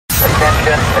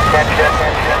Ladies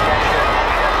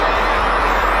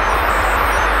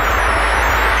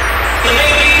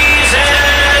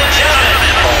and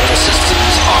gentlemen, all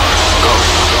systems are go.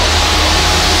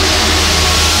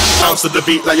 Bounce to the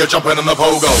beat like you're jumping on the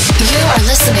pogo. You are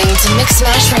listening to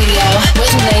Mixmash Radio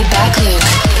with Laidback Luke.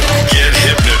 Get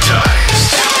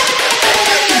hypnotized.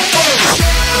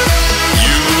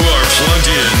 You are plugged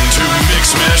in to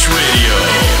Mixmash Radio.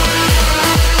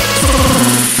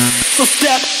 So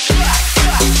step.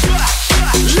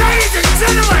 Ladies and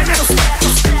gentlemen,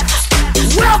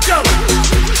 welcome.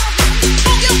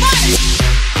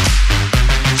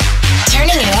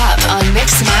 Turning it up on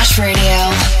Mixmash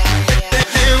Radio.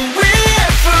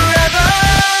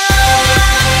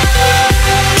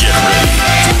 Get ready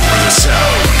for the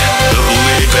sound of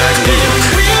Laidback Luke.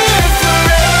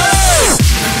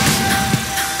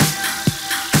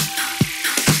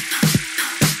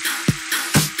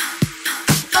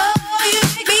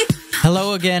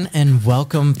 Hello again and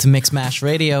welcome to Mixmash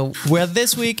Radio, where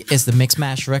this week is the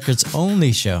Mixmash Records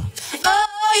only show.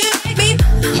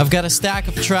 I've got a stack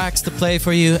of tracks to play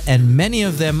for you, and many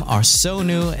of them are so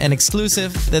new and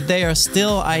exclusive that they are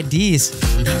still IDs.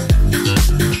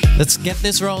 Let's get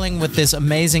this rolling with this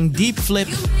amazing Deep Flip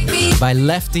by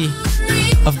Lefty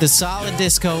of the Solid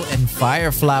Disco and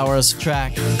Fire Flowers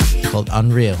track called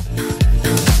Unreal.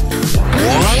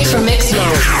 Ready for mix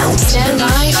mode. Stand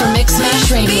by for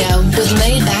Mixmash Radio with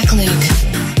Laidback Luke.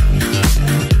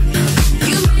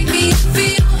 You make me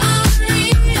feel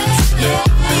unreal. Yeah,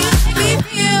 you make me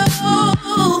feel.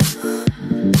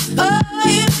 Oh,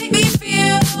 you make me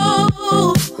feel.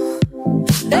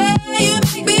 Hey, you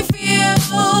make me feel.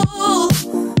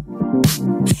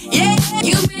 Yeah,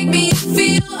 you make me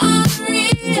feel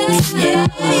unreal. Yeah,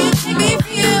 you make me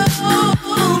feel.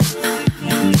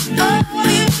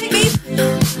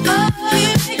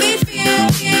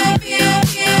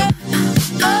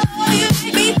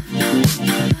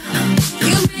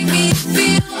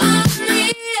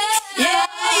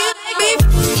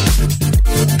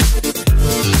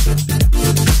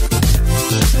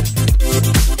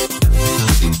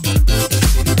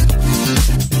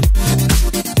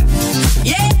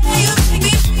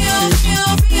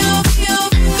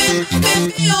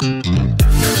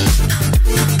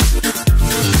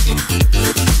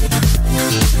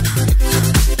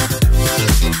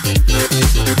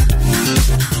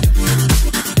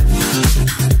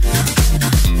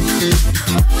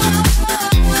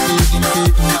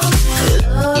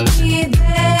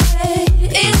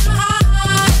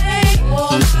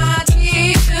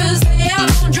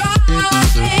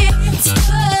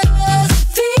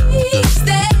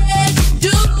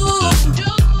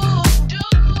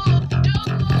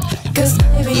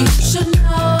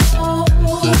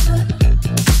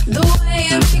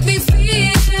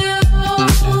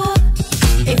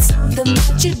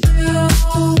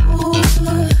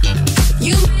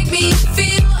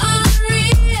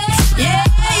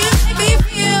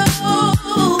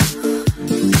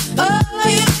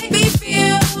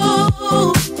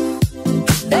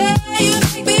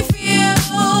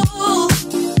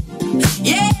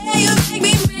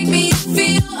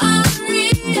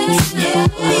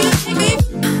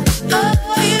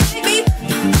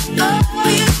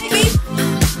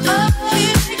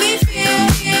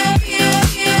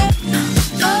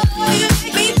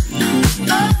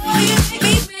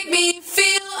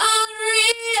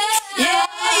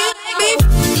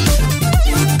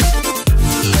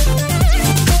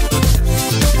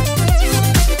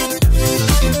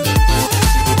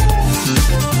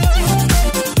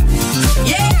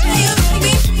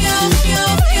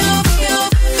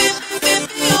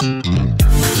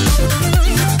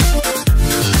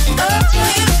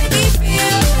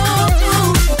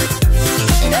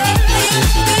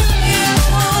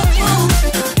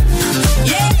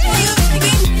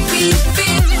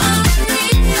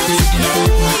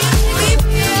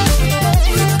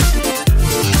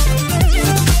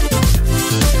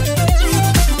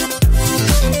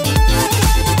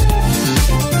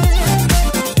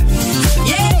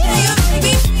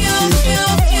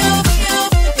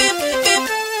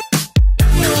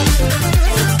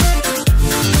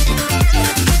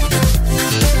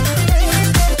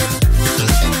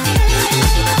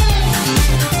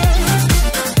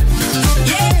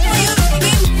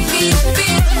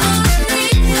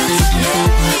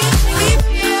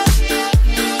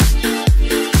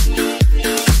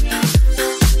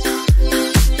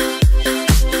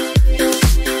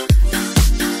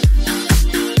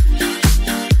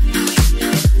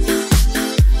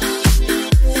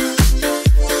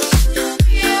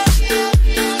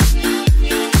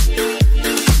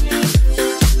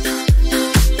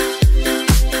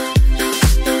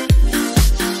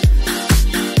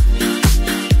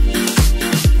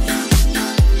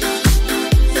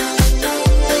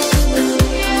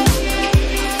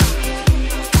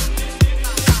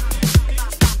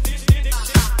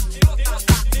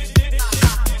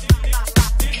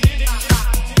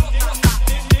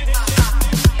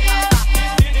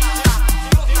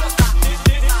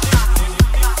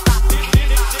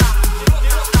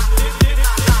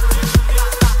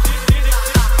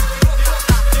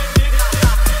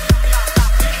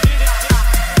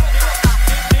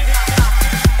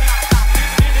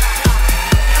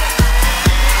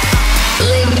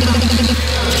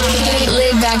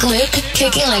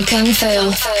 Kicking like kung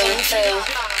fu.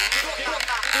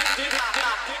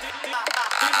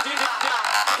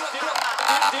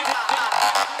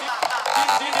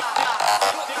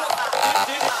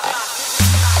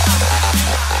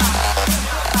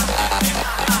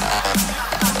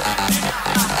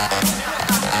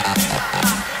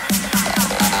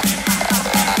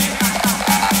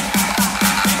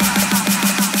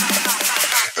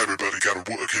 Everybody gotta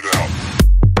work it out.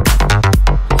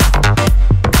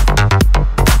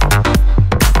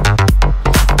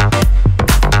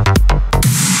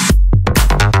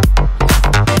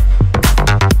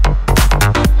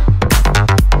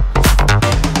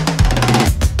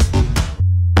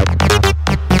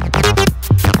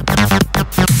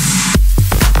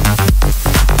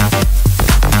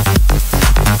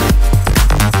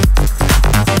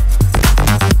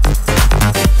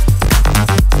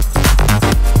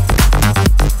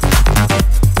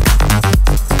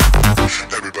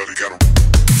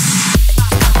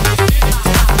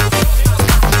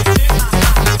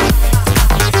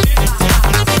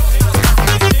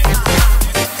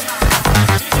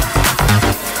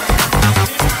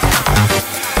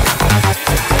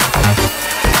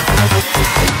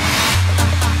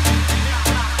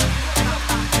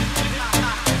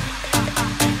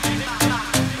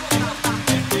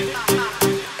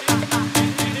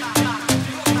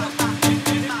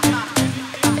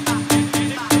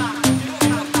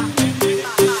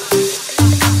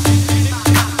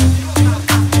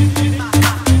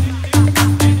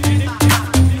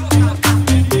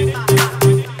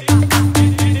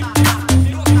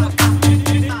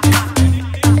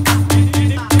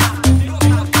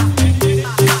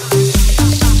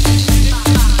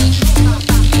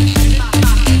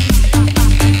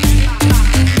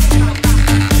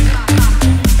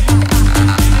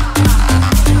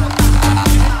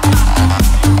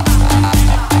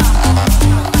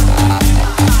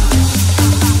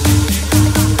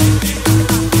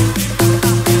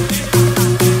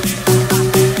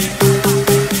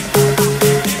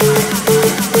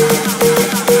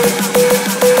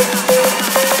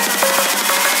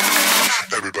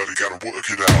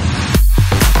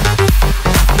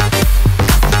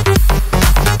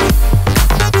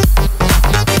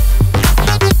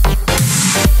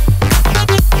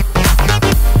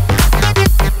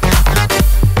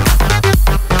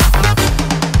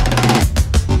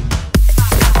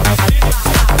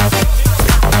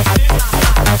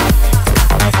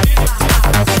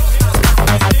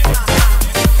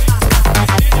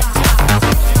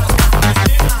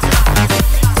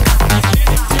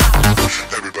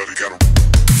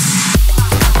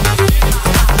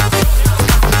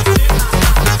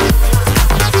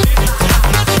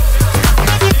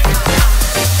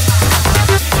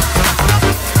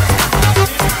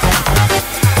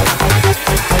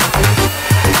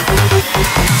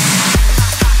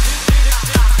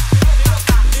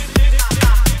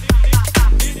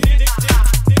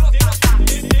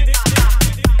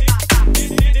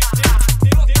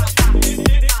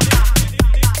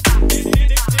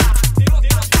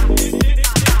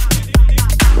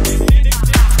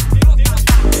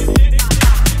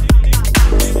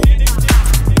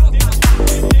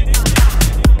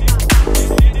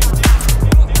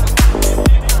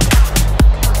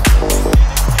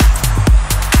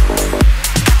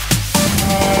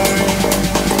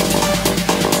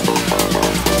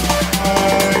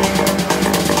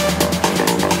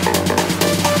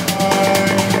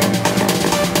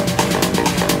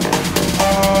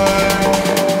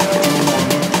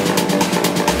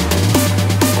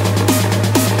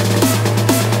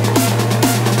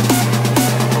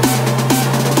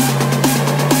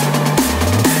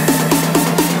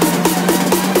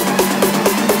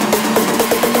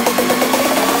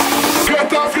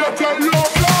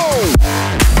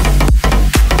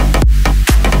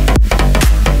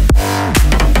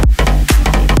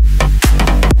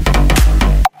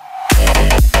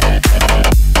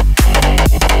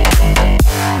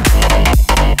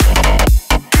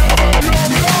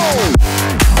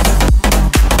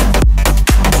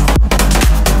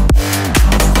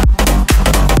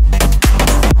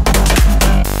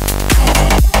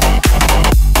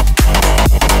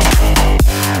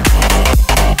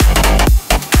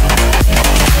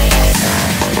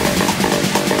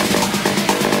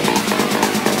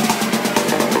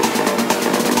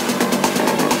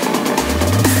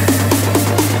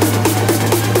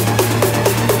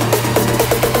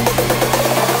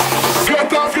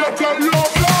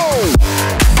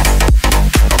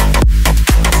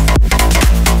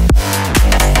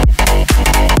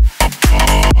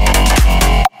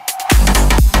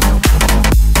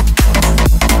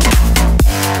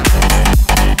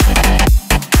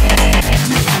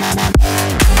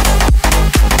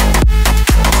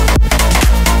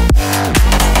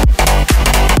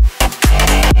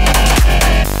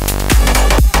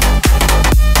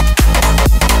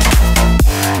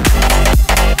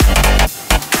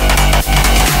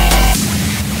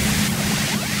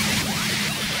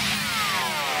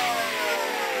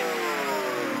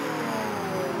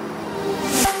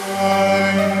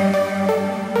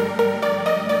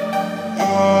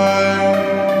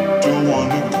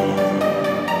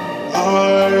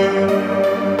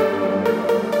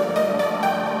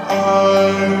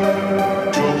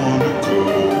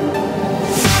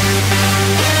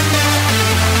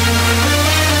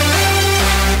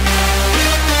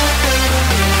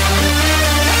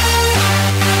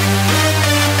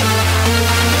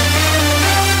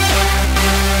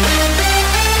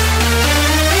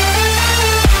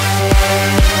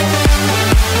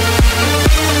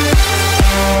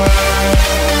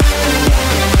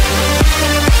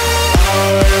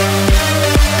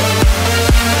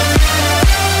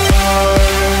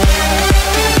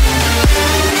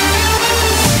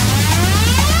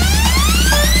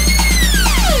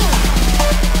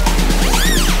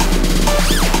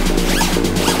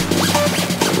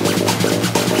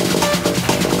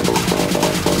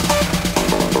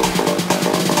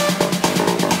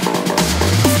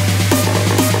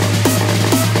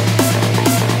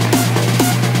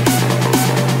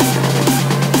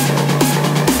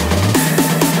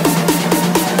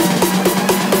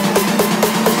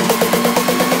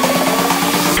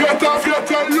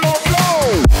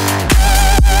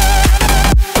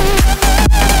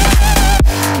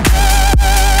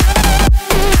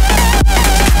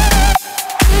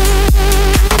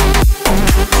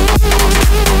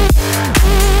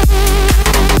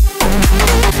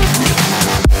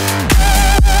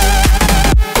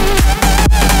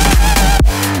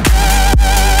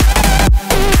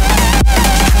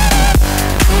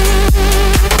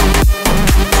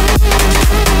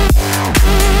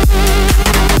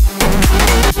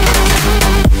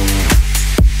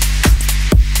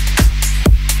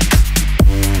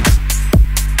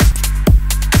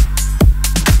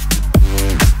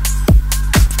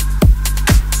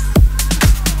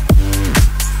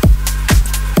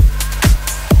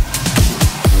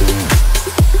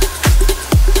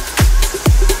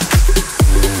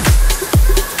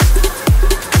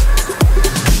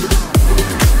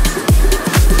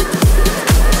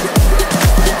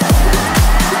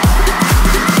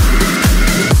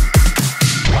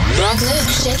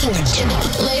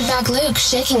 Laidback Luke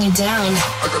shaking you down.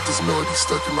 I got this melody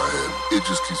stuck in my head. It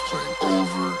just keeps playing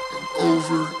over and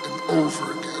over and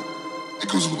over again. It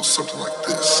goes a little something like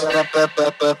this.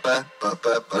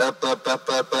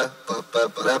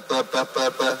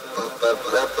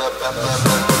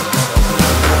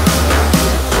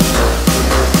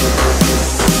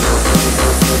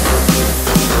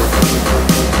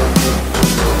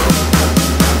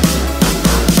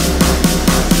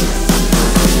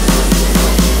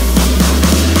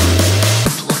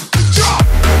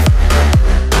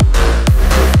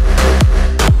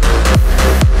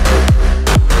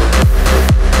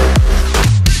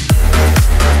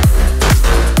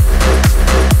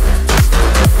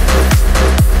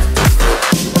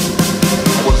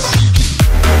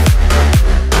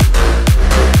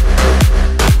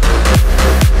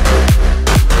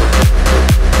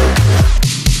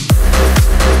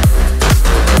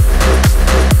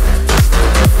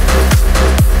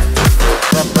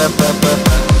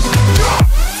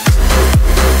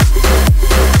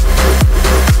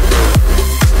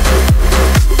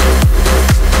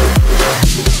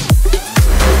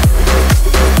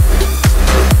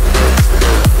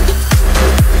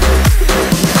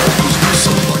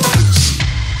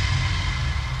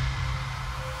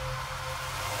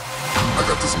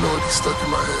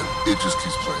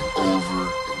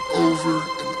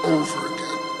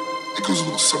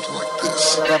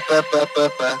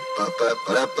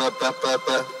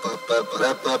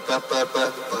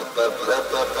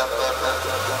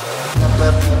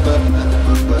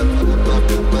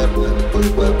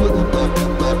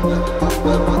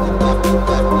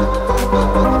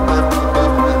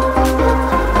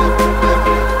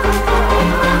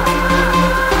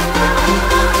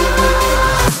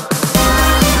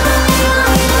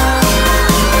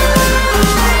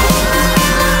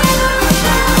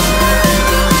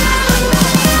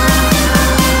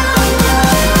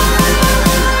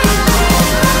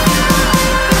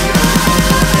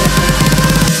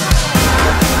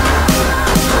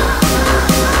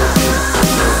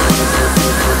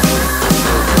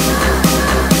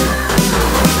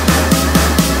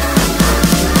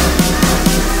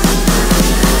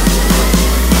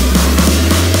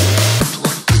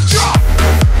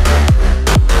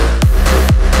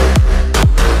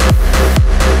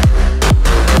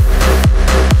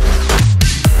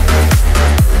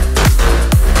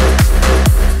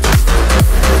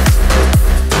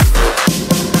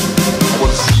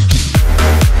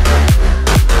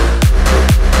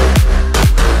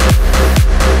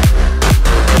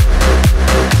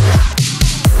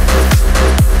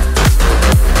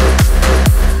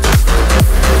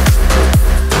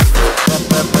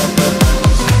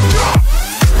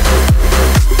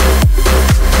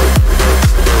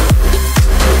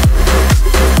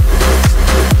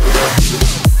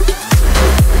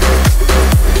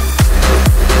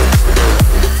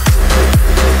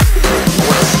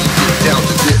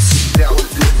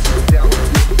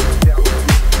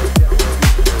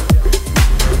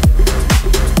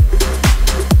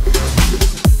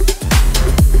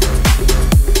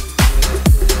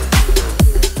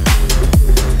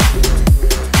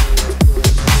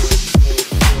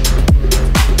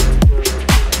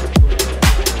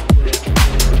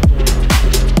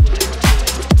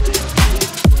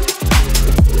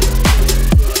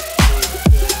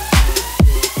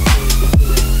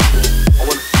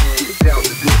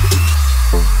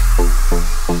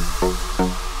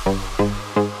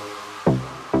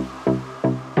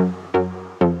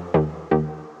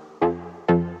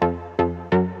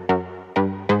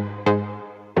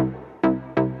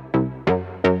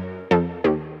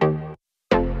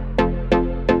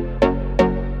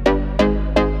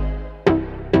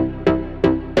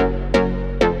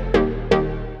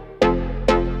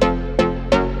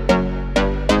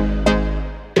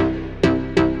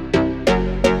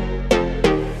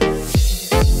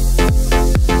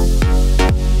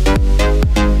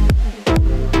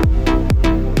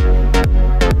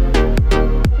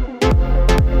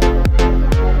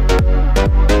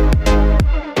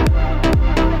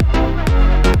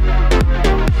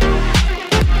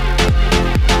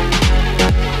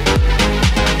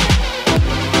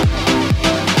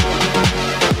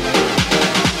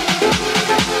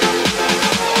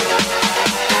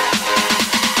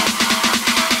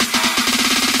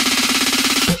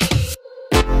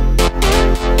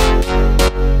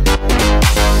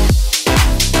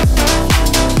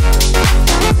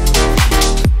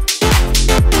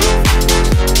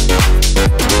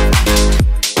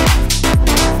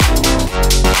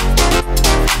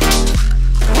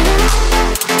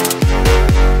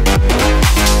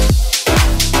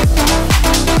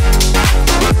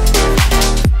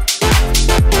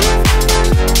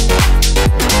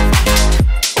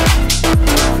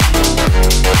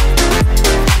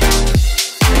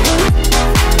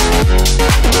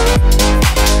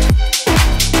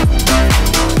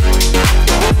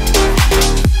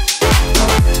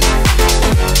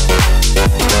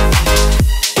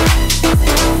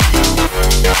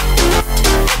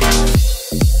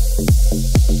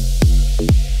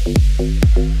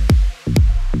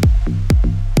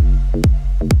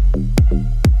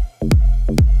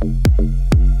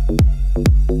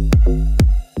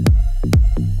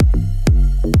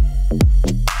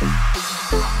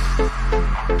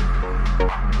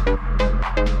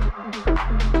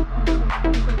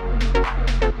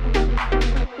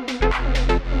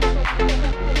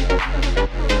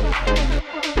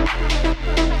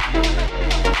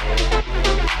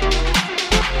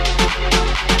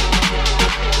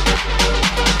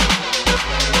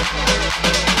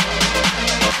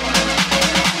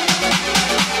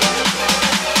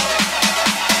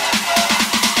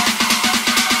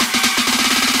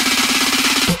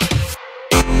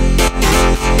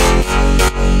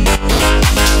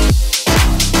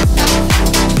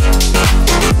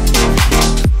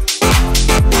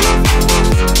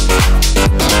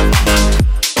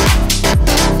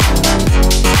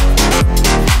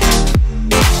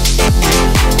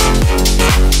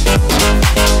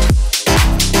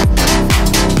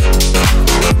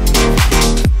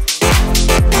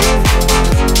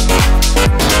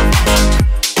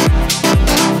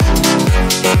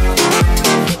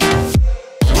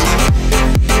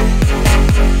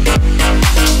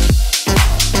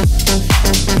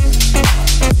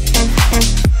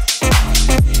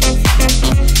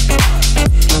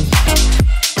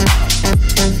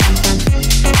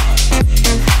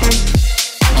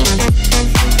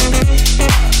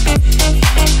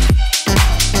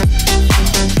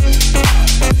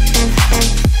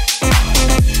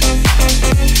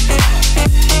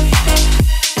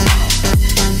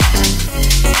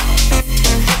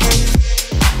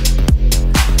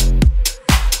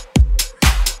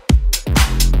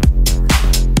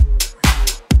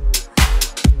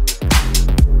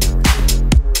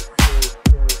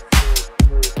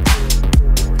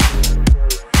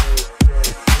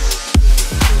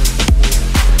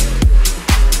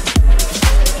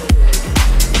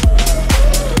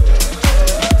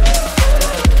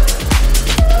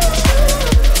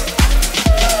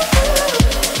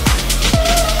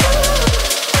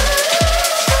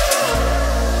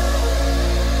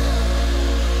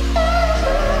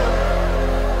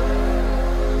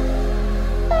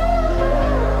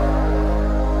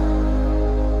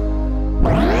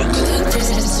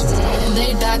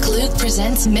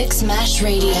 presents Mixmash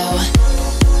Radio.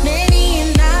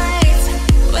 Many nights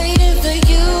waiting for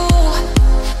you.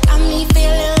 Got me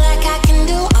feeling like I can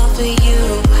do all for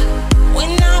you.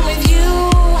 When I'm with you,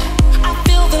 I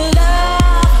feel the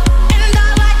love, and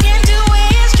all I can do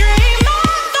is dream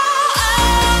of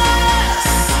us.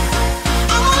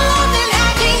 I want love and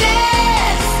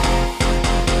happiness.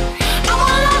 I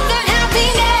want love and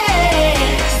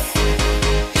happiness.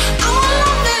 I want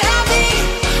love and happy.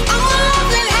 I want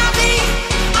love and happy.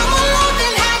 I want love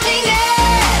and happiness.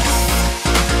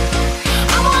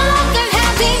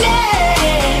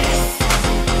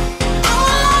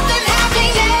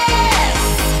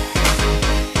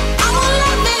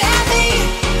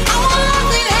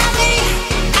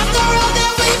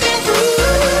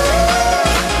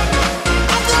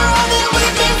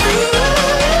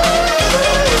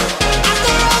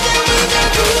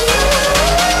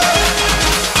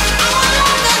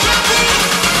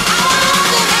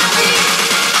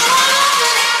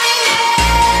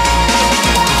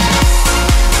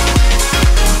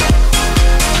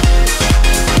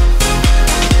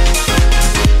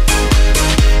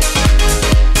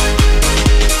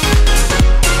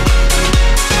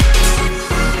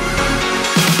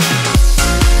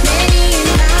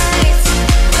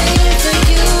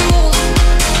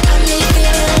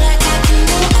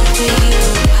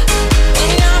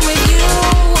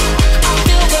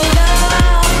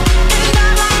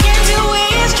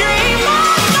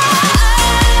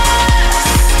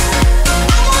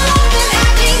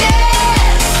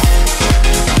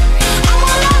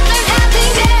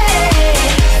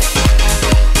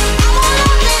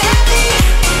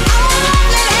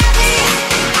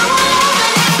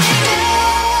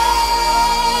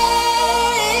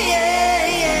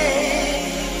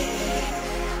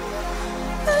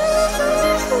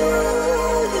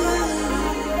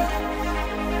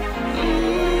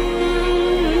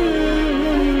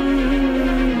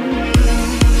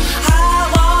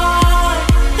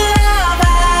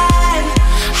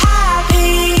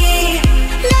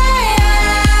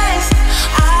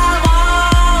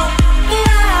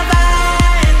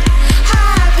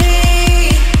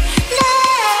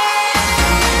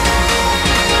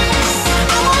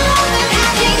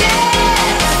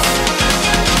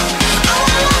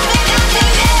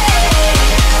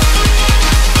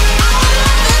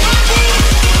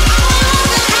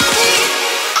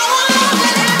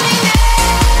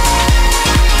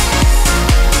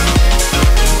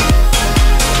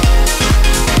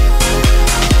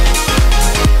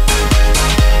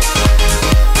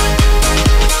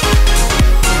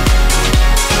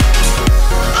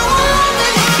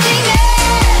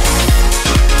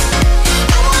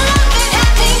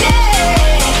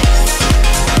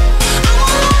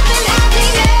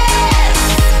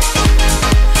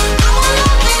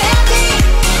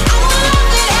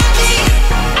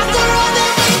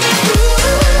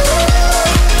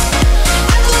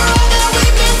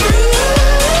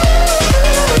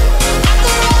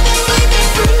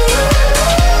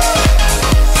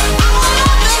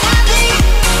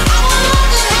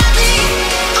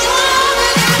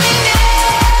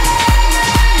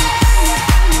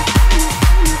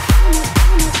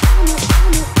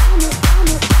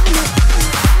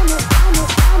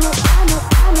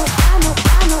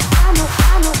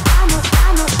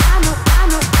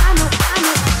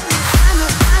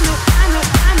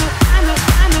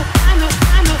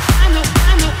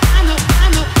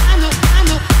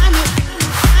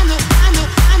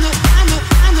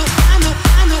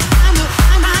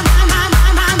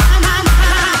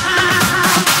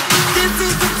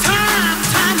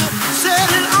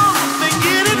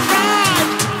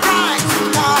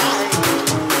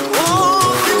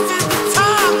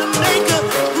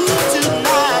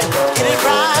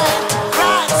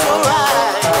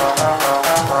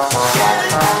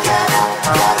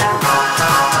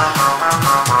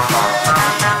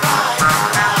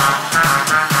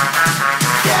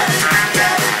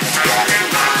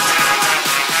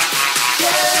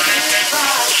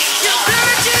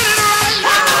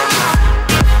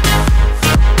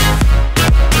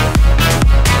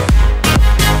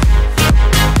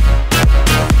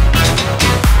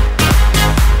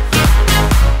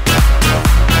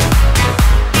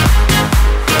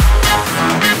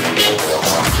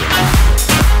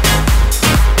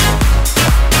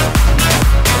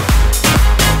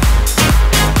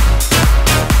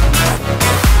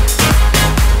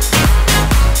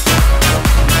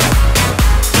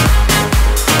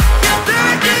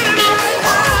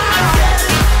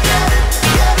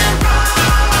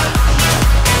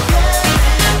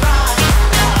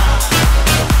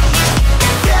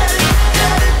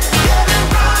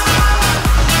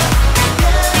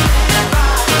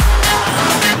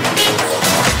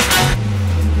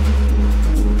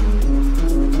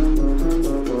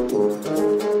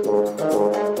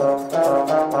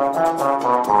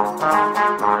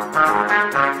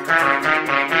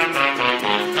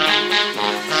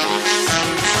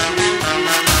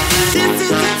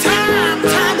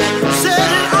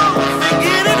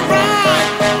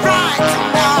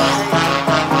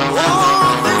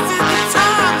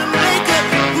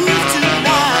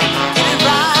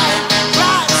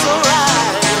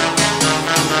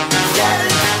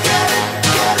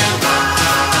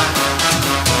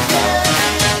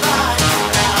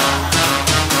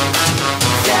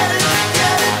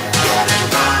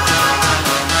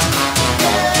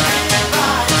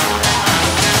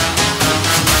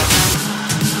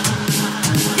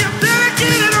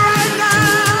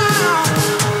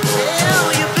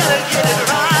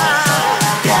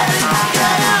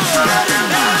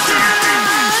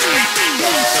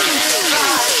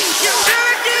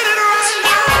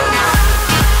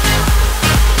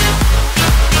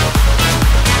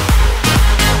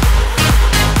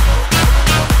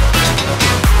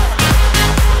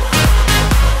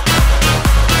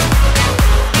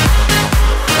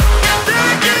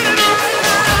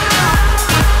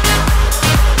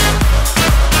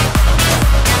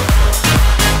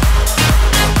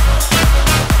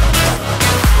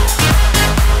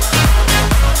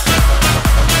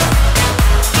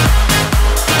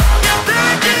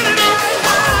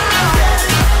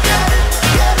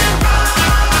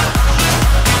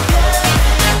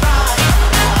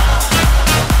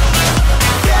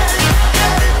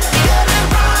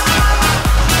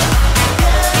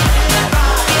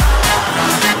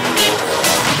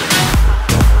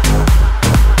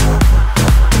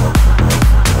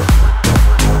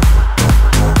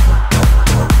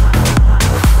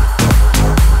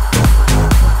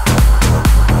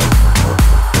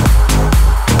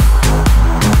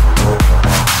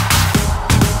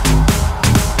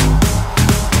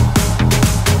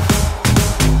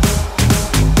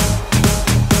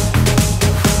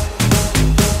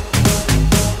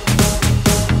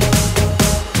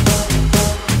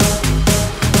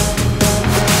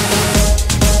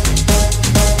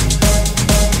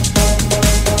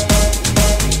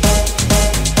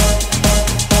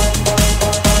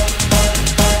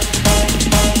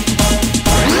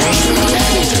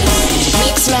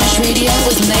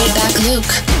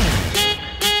 Luke.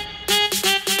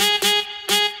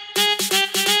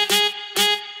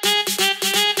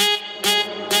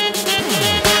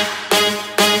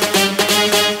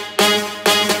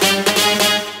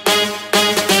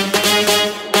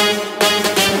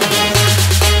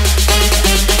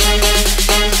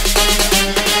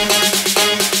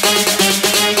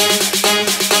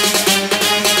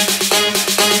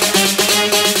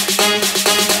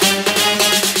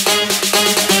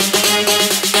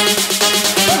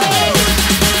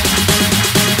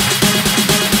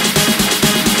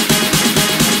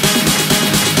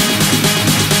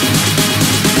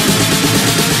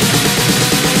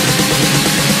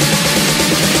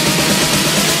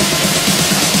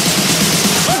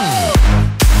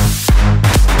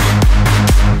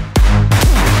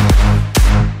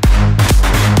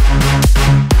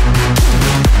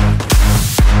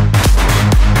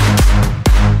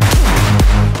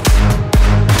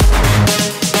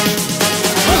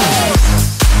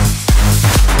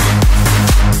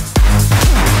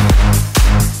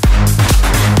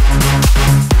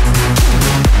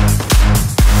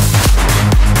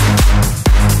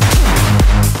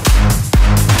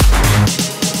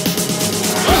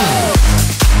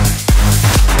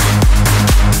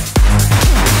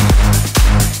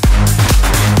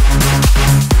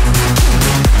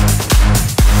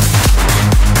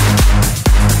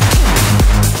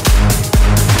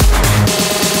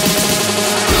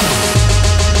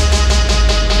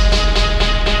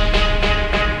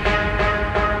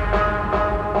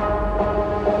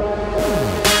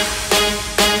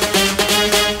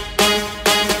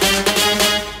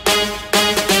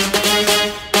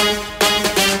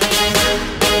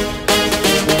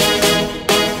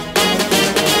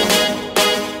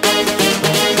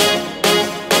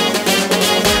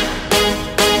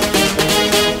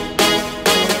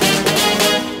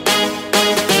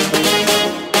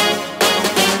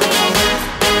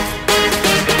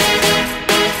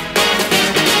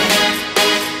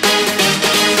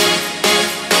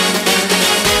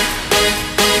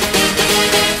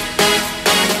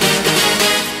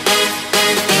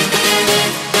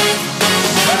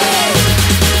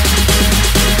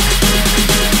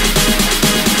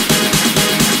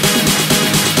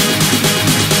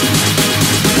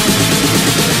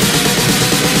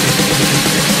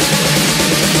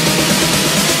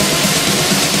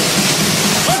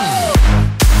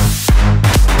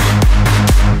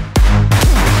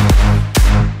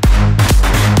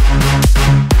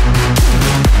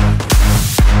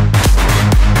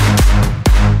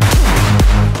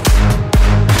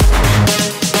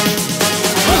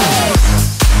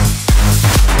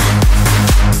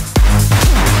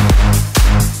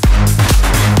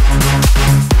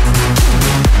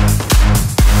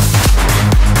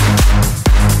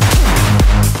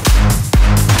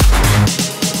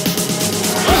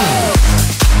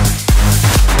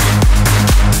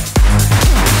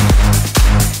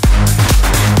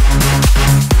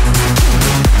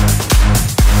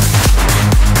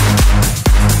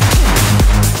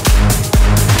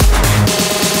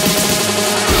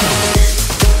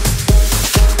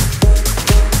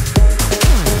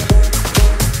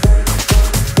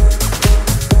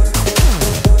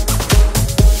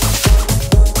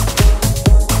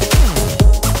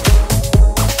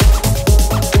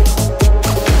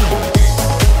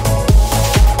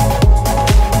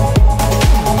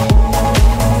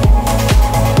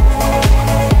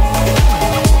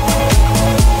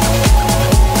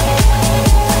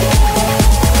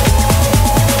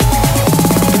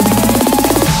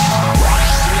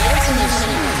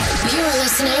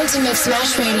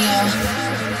 Mixmash Radio.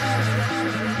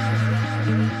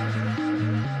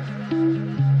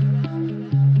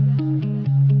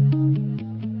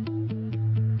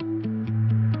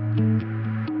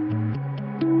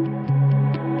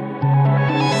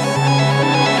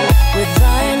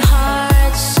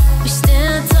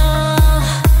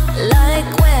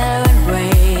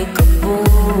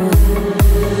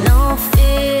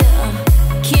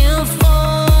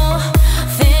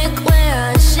 Think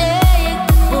we're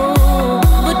unshakable,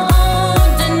 but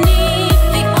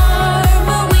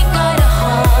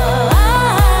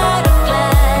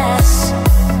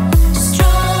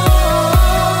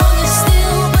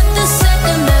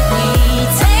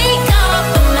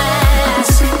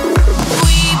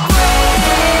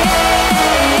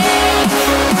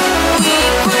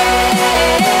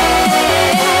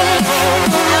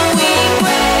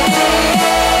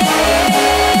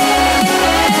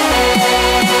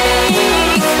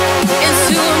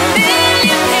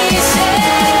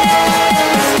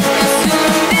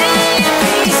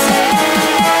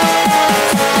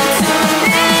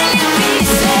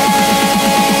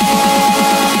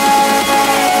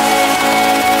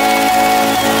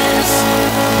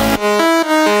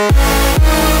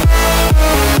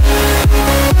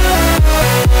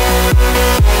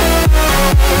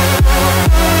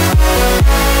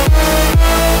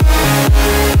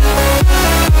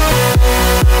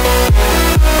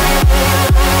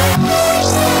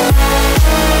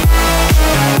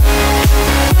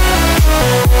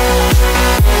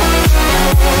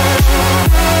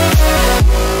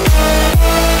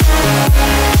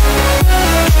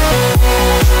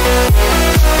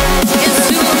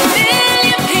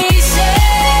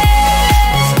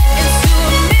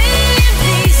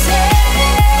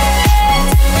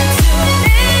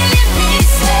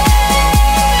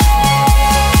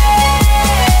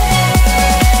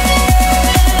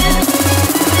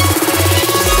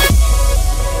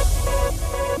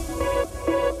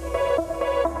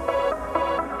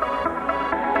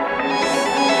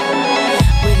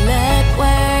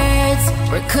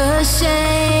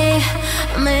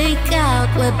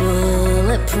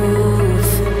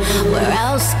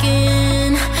our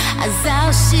skin, as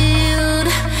our shield,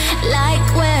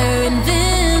 like we're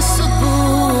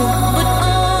invincible. But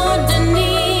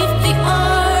underneath the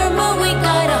armor, we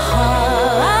got a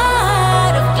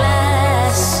heart of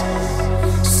glass,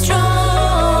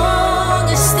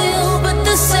 stronger still. But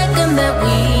the second that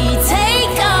we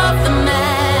take off the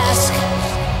mask,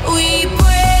 we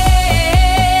break,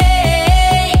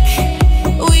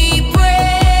 we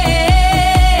break,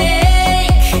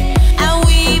 and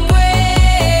we break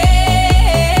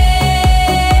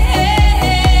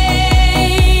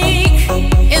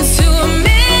into a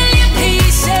million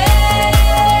pieces,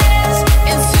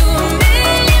 into a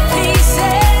million pieces, into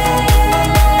a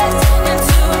million pieces,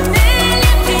 into a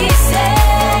million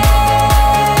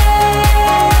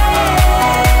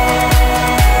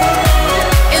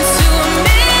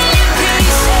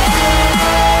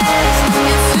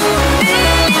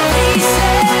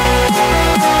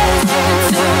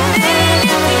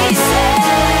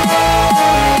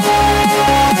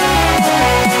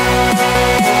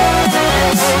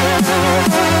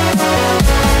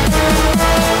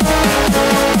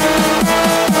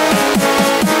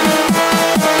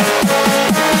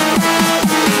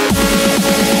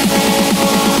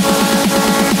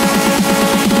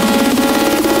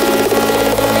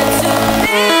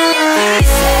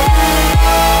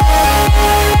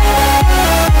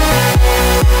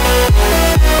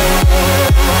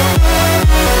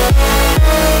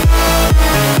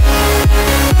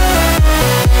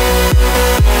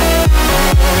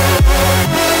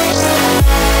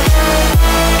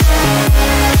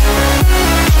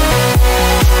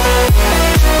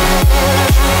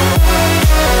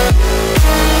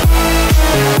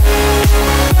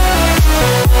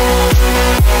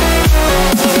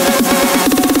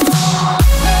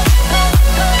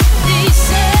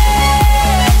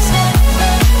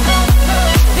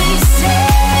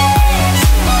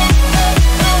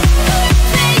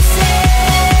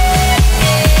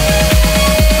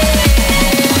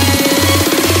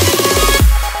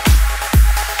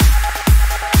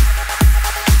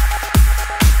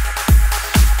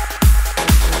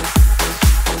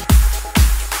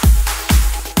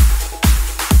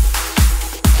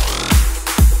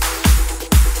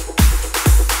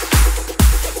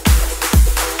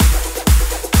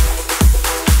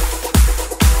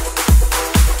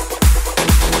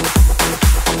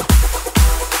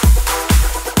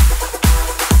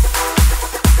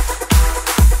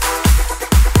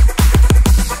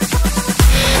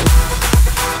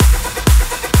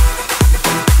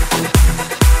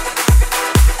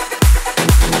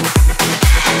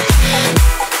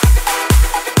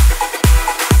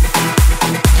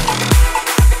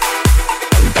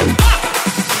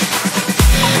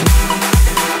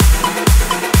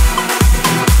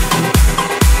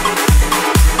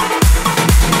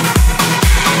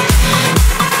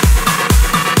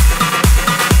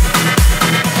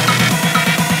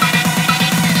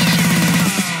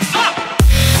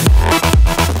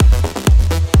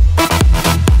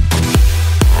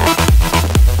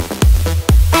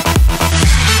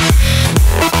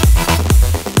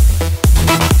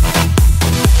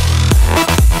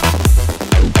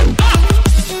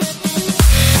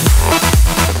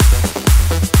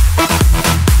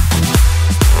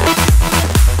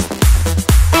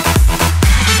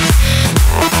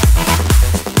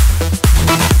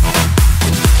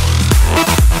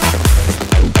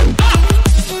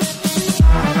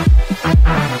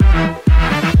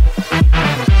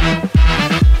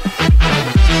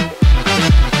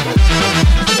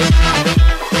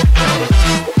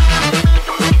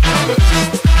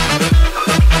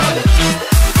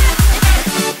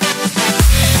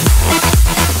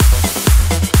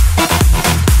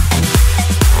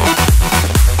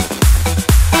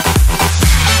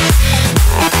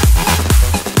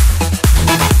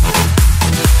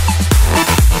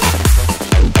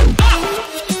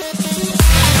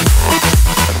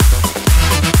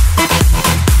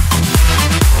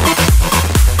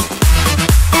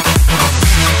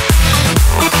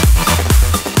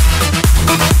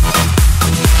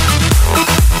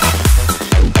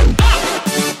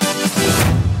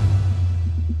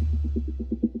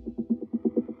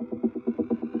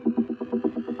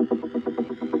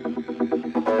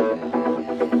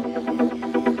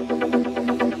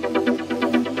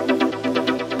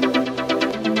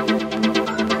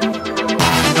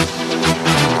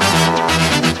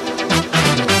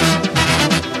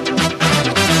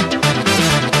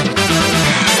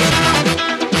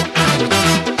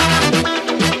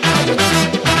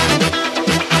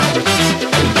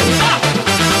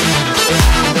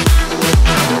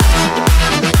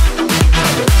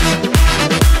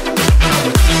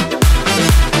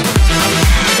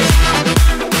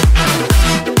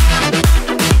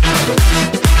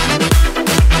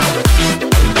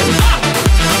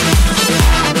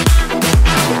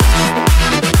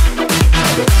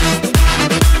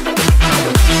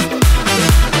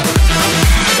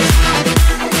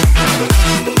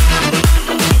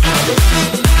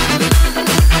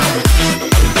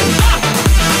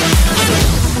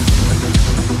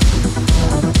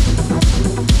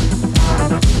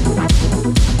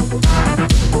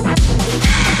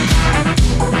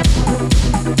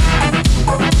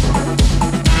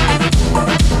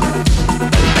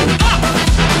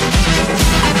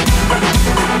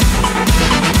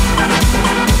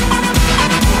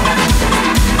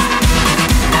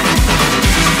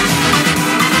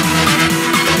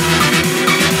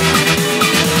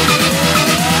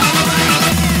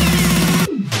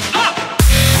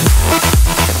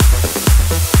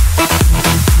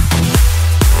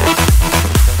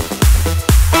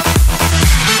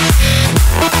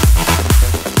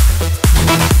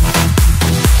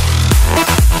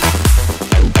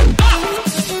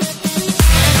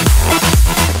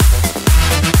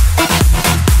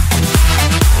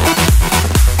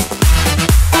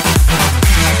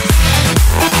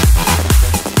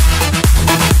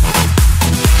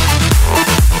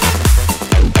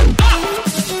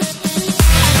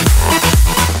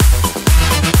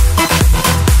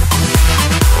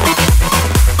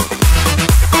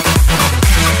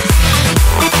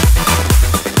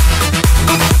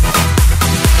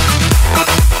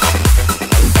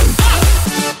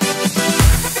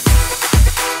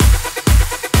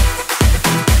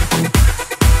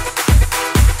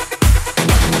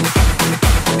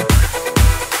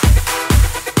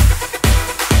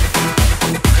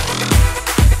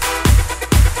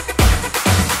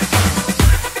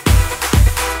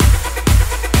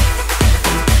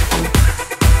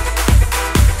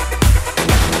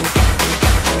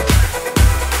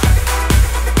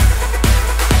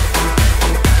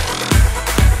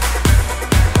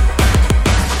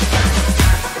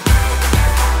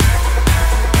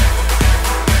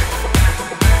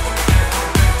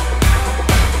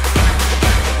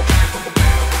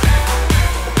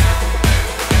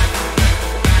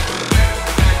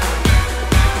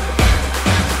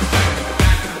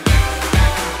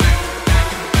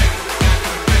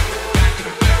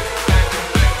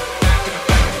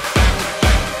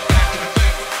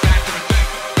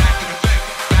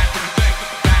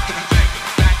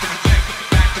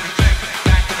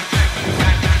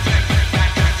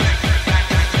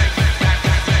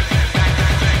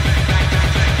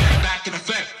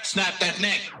that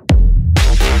neck.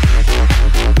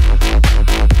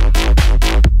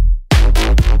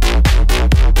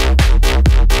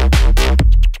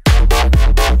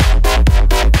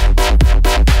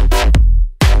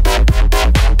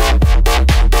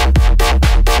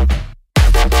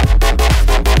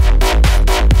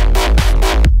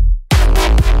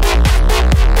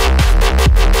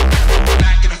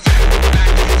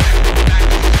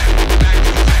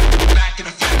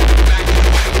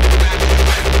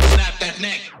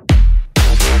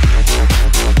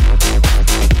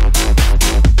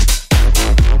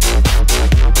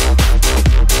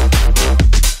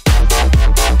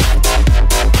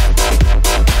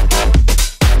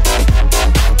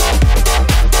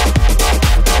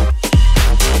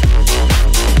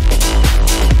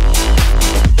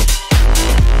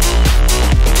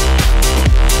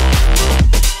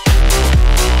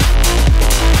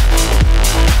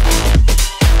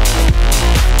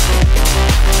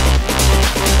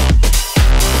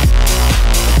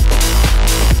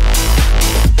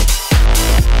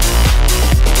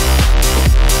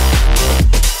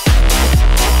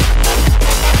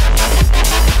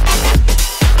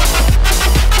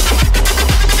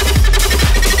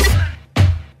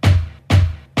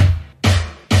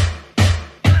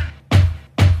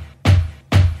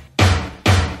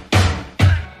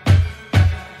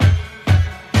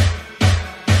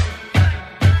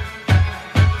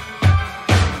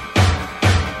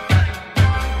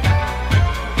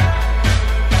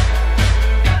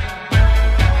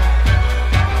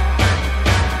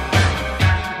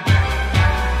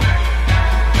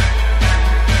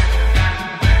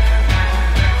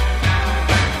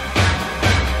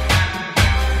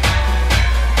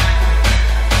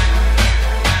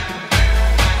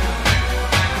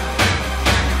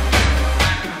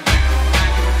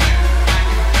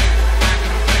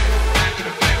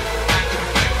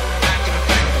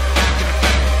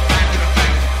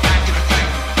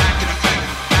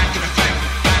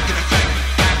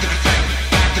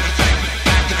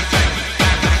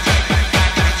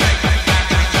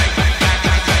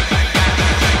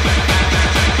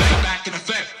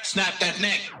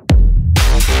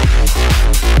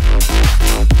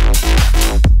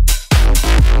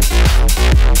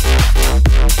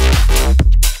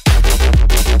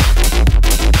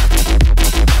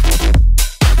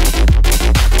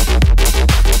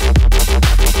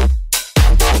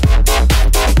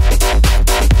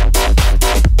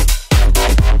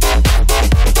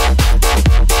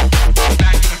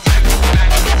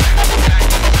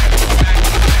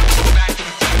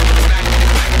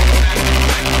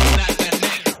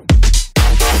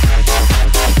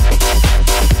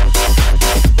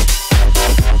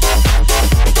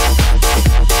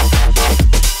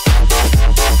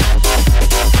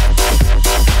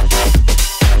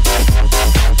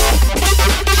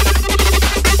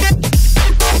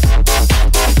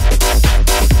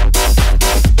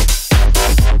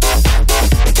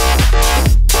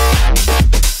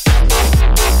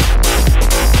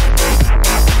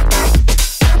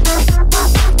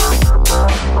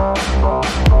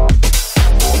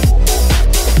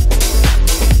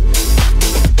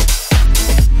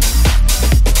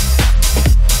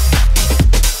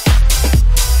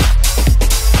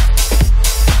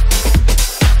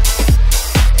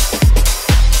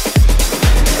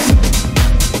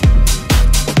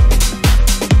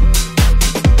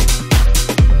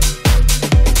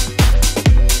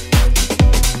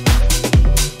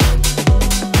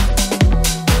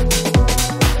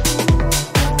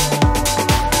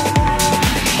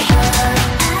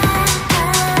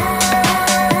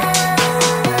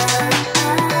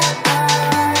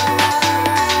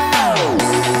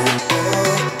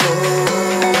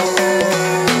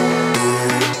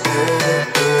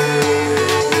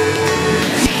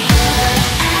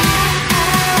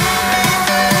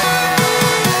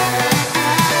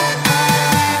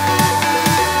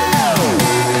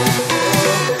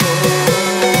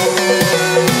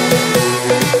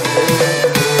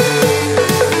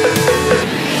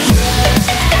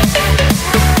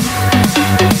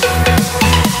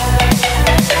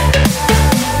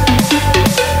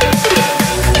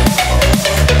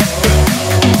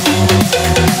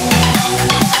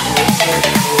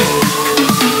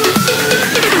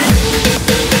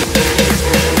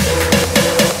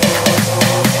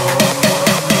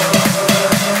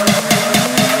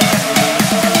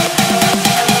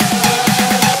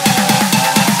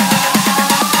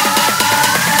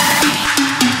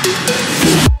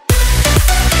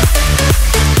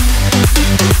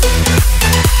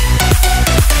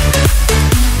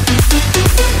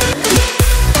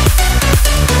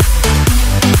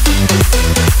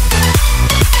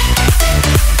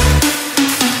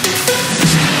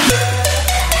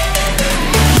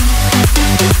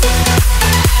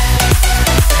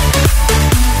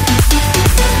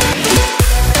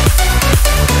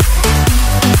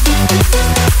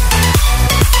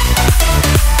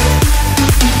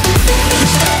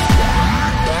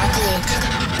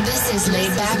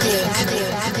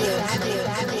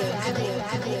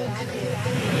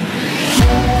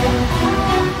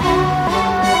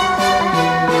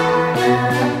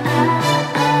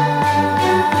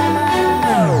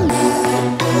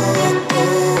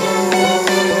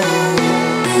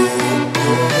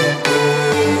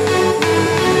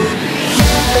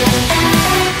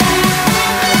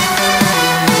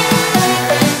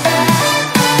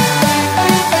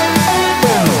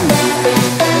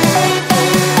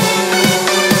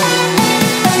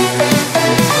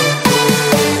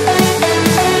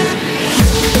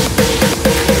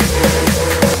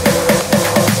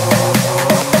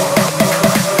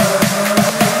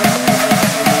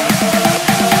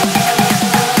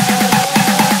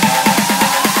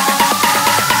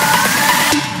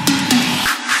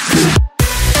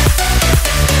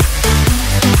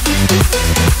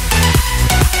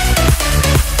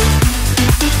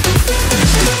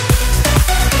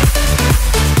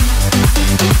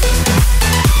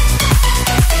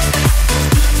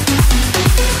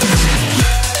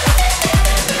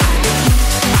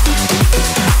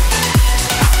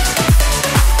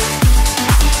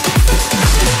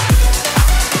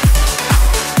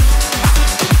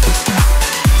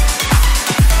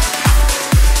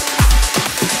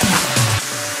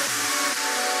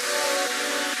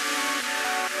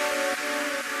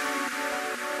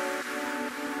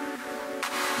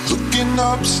 Looking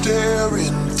up,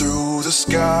 staring through the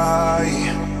sky,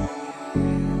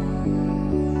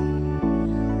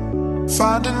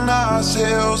 finding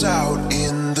ourselves out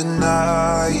in the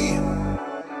night,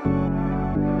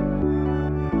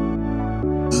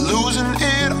 losing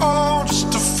it all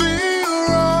just to feel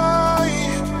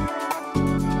right.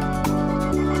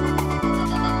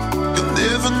 You'll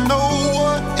never know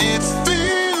what it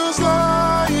feels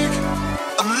like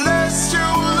unless you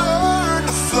learn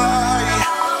to fly.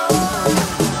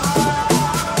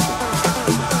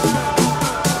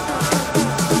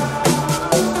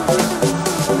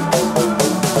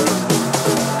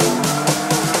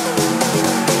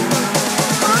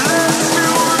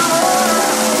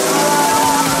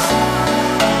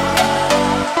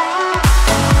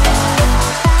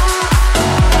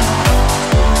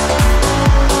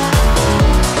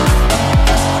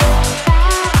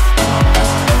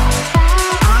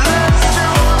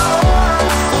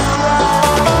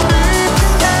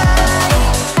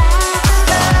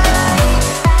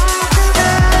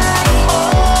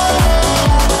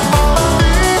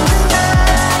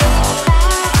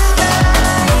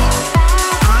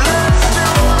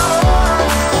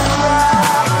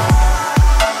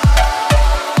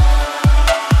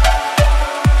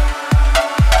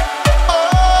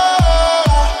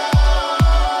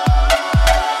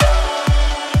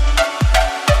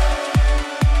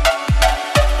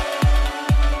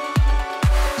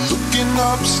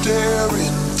 Up,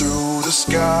 staring through the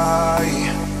sky,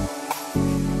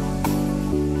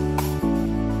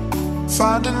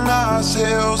 finding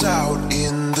ourselves out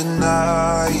in the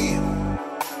night,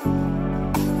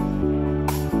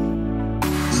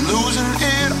 losing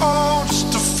it all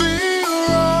just to feel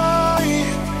right.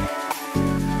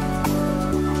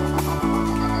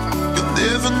 You'll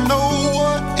never know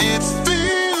what it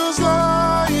feels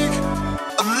like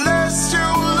unless you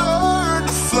learn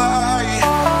to fly.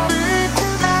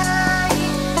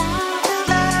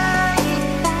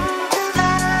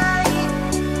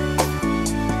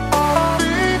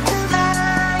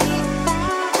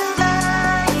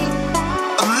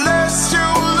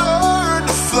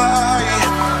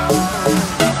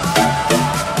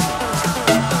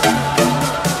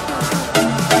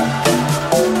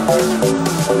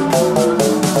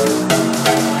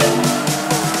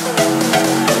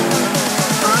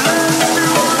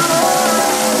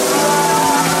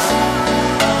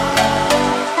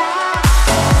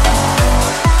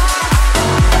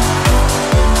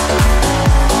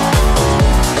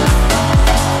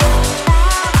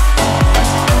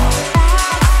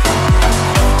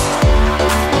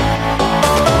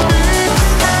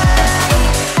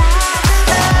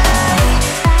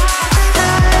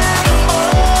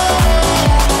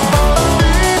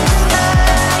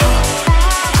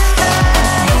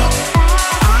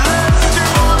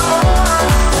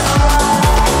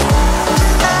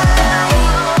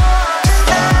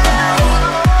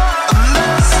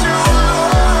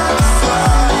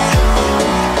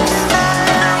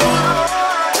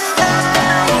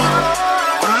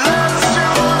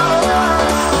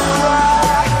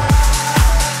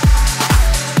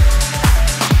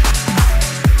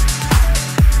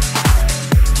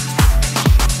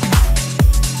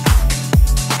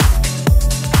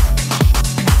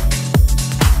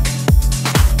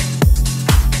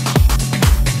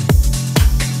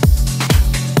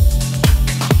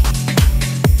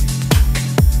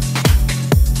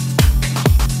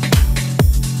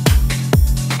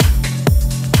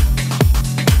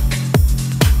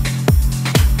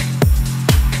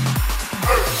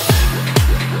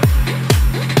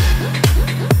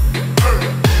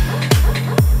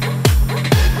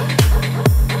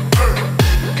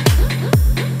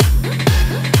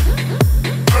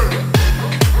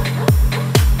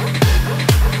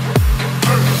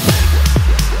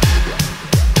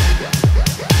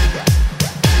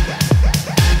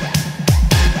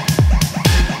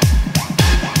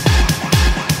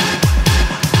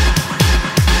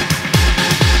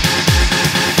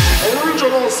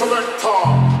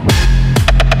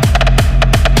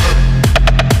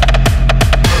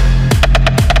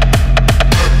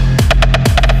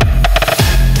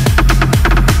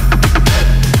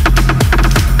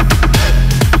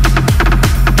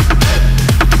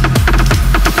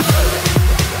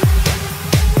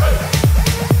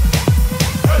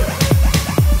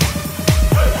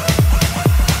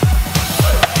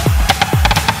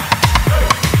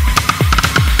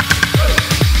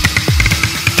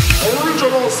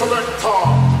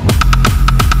 Selector.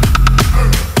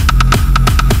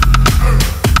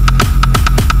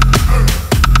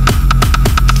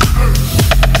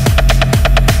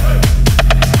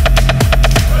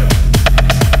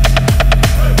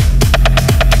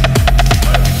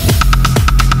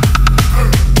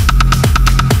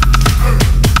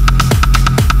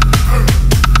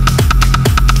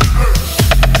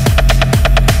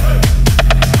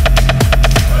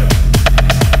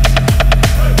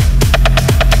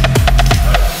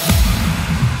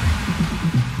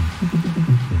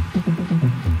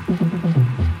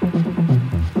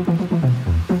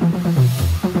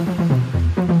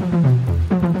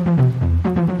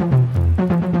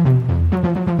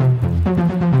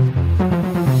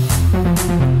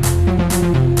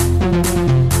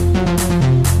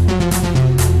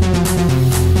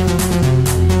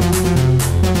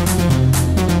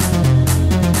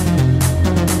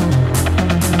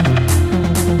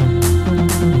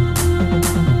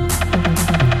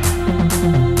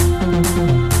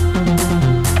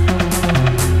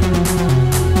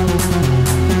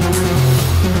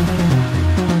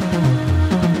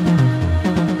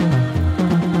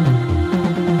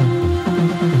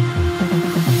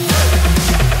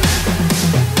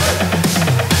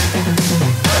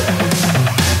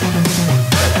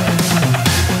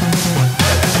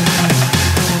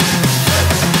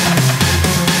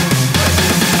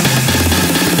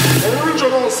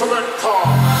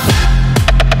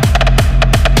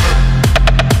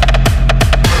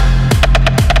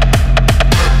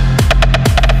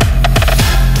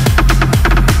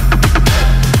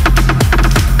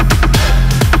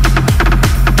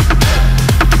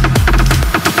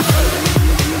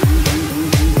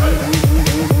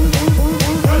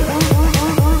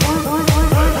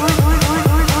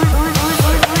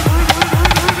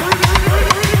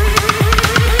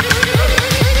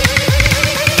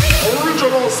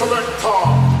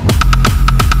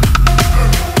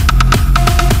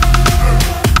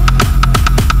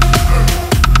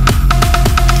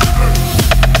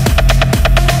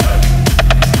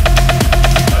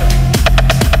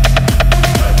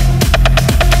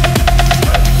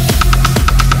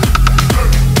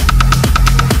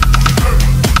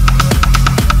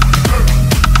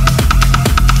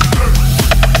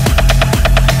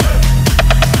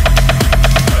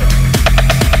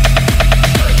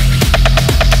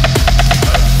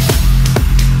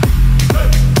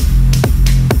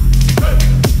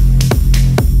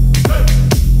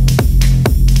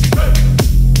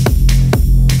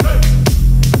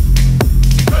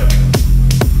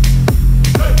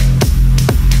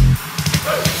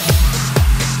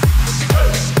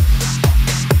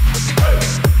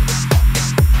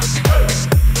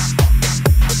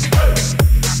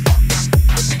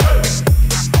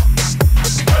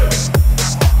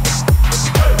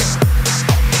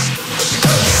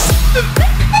 Move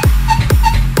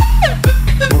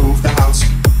the house.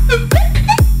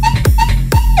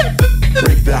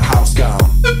 Break the house down.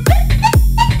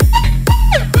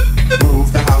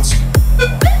 Move the house.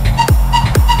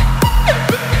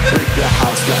 Break the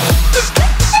house down.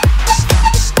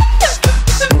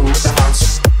 Move the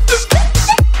house.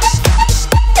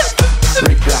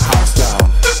 Break the house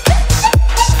down.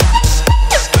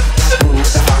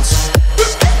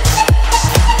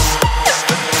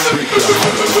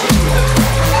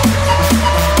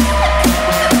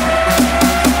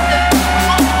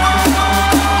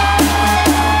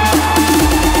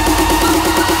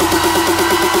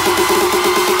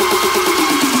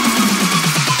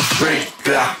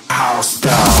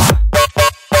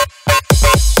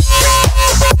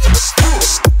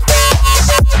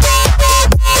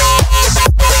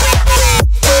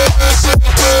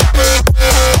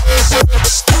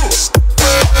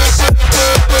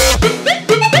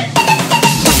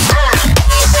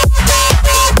 the house.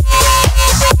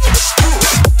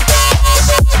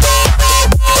 Break the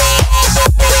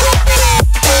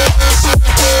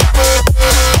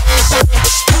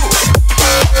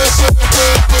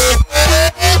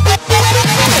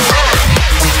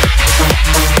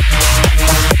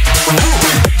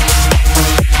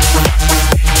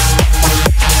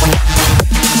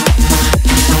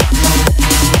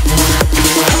house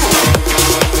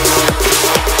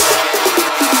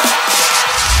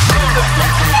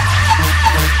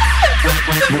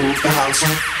down.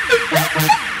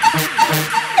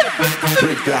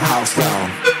 Break the house down.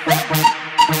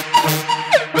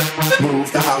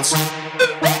 Move the house.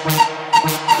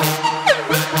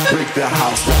 Break the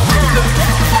house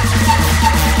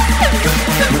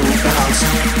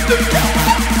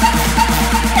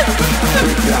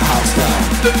down.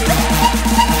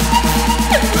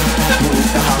 Move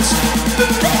the house.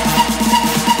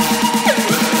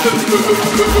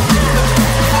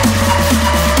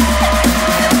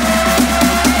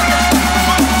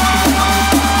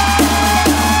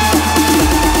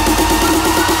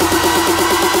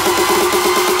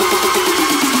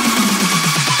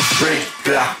 Break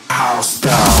the house down. Move the house. Break the house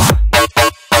down.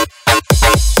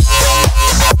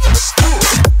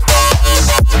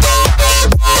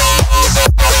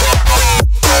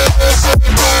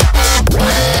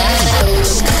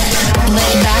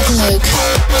 Laidback Luke.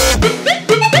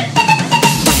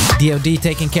 DOD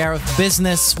taking care of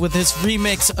business with his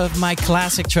remix of my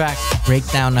classic track, Break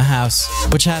Down the House,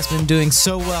 which has been doing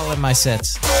so well in my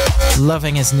sets.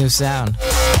 Loving his new sound.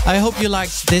 I hope you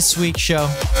liked this week's show,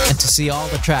 and to see all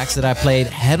the tracks that I played,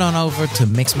 head on over to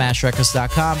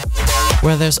mixmashrecords.com,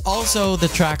 where there's also the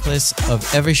track list of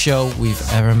every show we've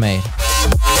ever made.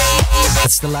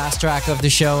 It's the last track of the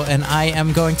show, and I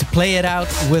am going to play it out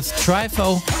with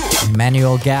Trifo,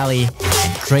 Manuel Gali,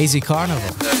 and Crazy Carnival.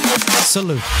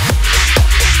 Salute.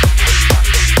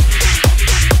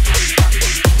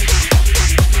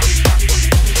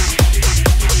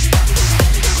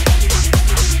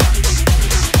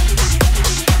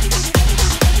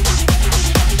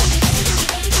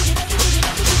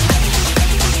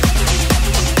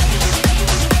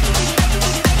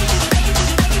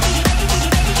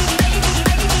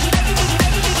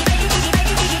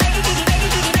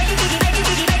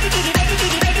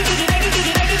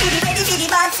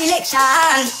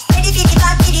 Ready for the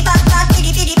back, ready for the back,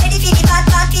 ready for the back, ready for the back,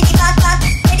 ready for the back,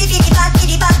 ready for the back,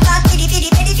 ready for the back, ready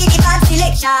for the back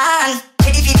selection.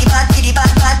 Ready for the back, ready for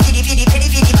the back, ready for the back, ready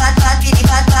for the back,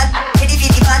 ready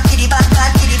for the back, ready for the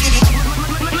back, ready for the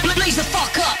blaze the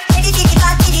fuck up. Ready for the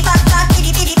back, ready for the back,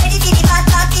 ready for the back, ready for the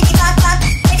back, ready for the back,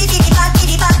 ready for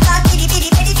the back, ready for the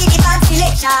back, ready for the back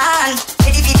selection.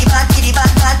 Ready for the back, ready for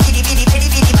the back, ready for the back, ready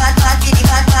for the back, ready for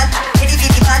the back, ready for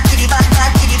the back, ready for the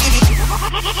back, ready for the.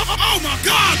 Oh my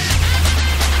God!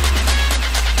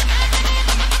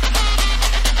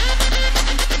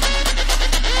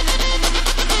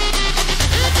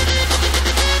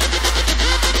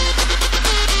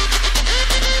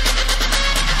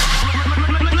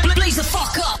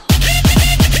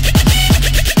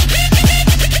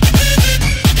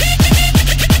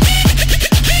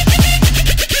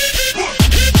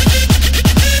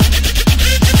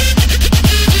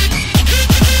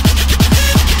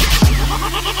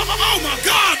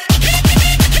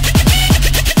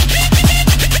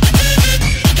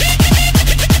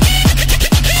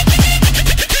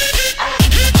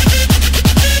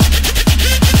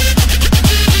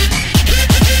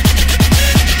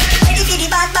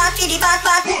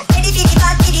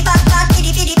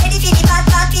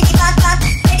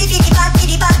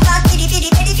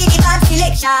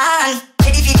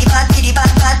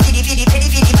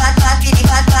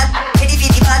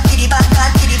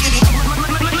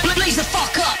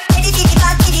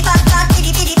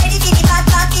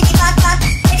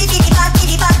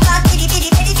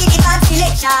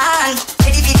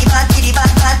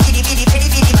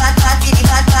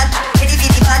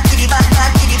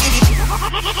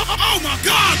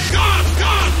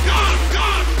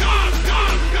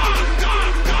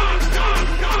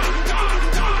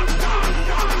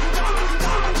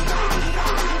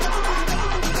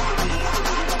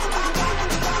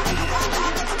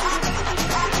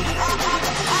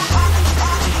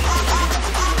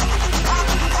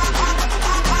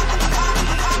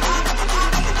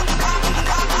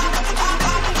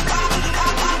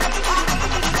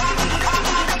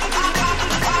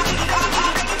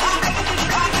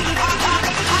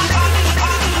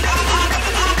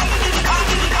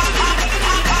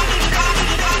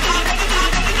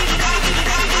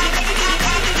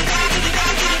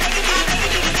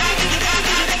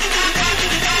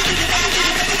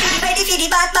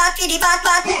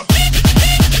 like.